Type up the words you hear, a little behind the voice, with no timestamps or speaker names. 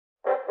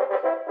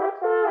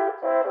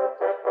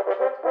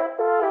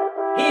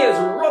Here's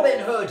Robin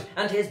Hood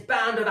and his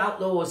band of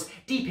outlaws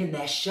deep in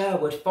their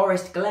Sherwood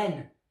Forest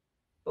glen.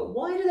 But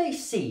why do they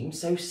seem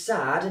so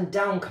sad and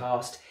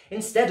downcast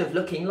instead of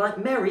looking like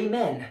merry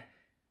men?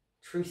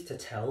 Truth to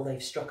tell,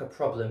 they've struck a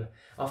problem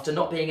after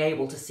not being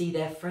able to see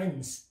their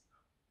friends.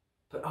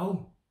 But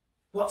oh,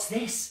 what's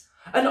this?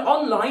 An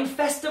online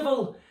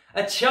festival!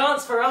 A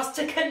chance for us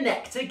to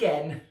connect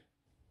again.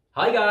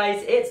 Hi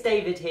guys, it's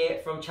David here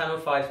from Channel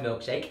 5's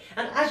Milkshake,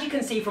 and as you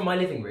can see from my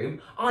living room,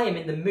 I am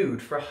in the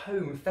mood for a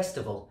home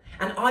festival,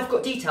 and I've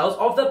got details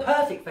of the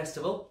perfect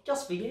festival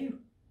just for you.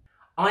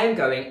 I am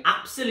going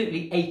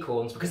absolutely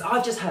acorns because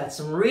I've just heard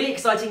some really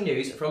exciting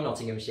news from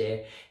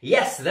Nottinghamshire.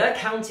 Yes, the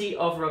county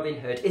of Robin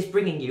Hood is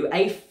bringing you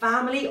a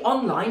family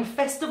online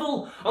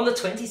festival on the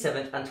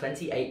 27th and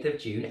 28th of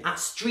June at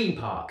Stream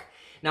Park.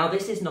 Now,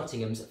 this is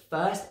Nottingham's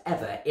first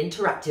ever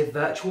interactive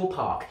virtual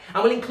park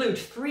and will include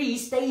 3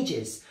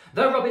 stages: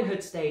 the Robin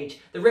Hood stage,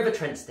 the River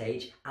Trent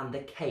stage and the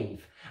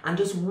Cave. And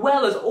as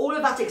well as all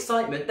of that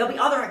excitement, there'll be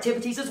other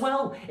activities as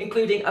well,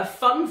 including a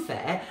fun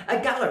fair,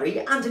 a gallery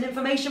and an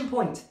information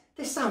point.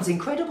 This sounds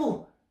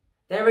incredible.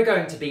 There are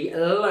going to be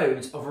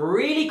loads of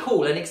really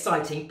cool and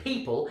exciting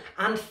people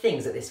and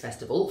things at this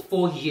festival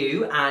for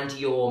you and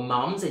your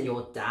mums and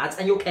your dads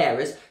and your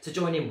carers to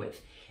join in with,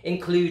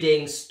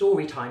 including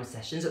story time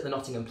sessions at the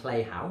Nottingham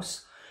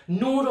Playhouse,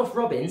 Nord-off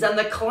Robins and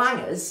the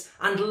Clangers,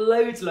 and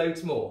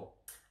loads more.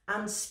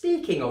 And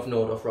speaking of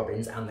Nord-off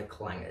Robins and the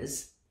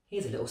Clangers,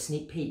 here's a little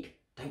sneak peek.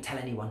 Don't tell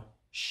anyone.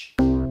 Shh.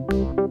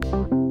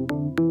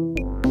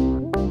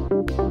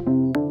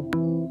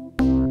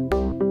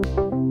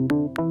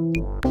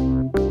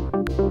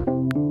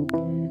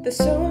 There's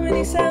so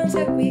many sounds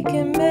that we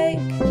can make.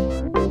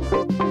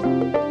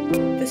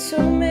 There's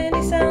so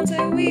many sounds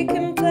that we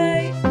can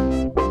play.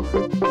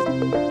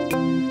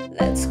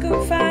 Let's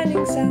go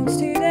finding sounds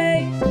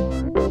today.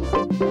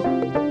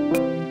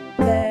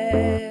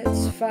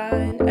 Let's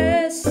find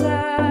a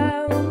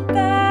sound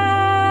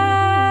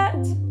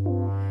that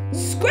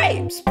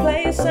scrapes.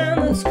 Play a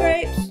sound that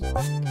scrapes.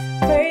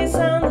 Play a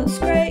sound that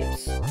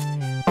scrapes.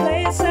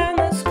 Play a sound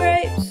that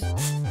scrapes.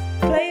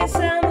 Play a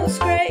sound that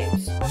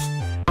scrapes.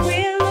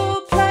 We'll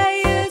all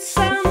play a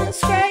sound that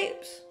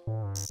scrapes.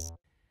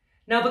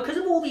 Now, because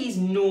of all these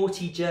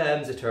naughty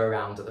germs that are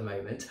around at the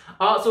moment,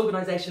 arts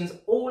organisations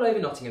all over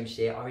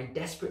Nottinghamshire are in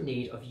desperate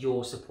need of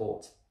your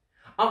support.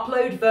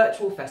 Upload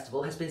Virtual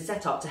Festival has been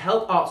set up to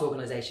help arts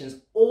organisations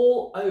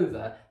all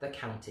over the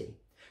county.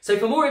 So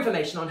for more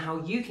information on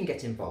how you can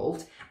get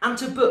involved and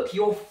to book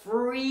your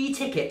free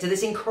ticket to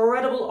this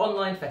incredible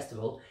online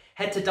festival,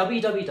 head to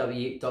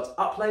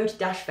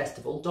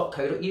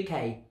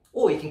www.upload-festival.co.uk,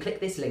 or you can click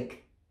this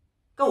link.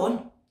 Go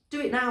on, do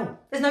it now.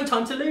 There's no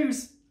time to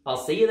lose. I'll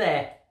see you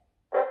there.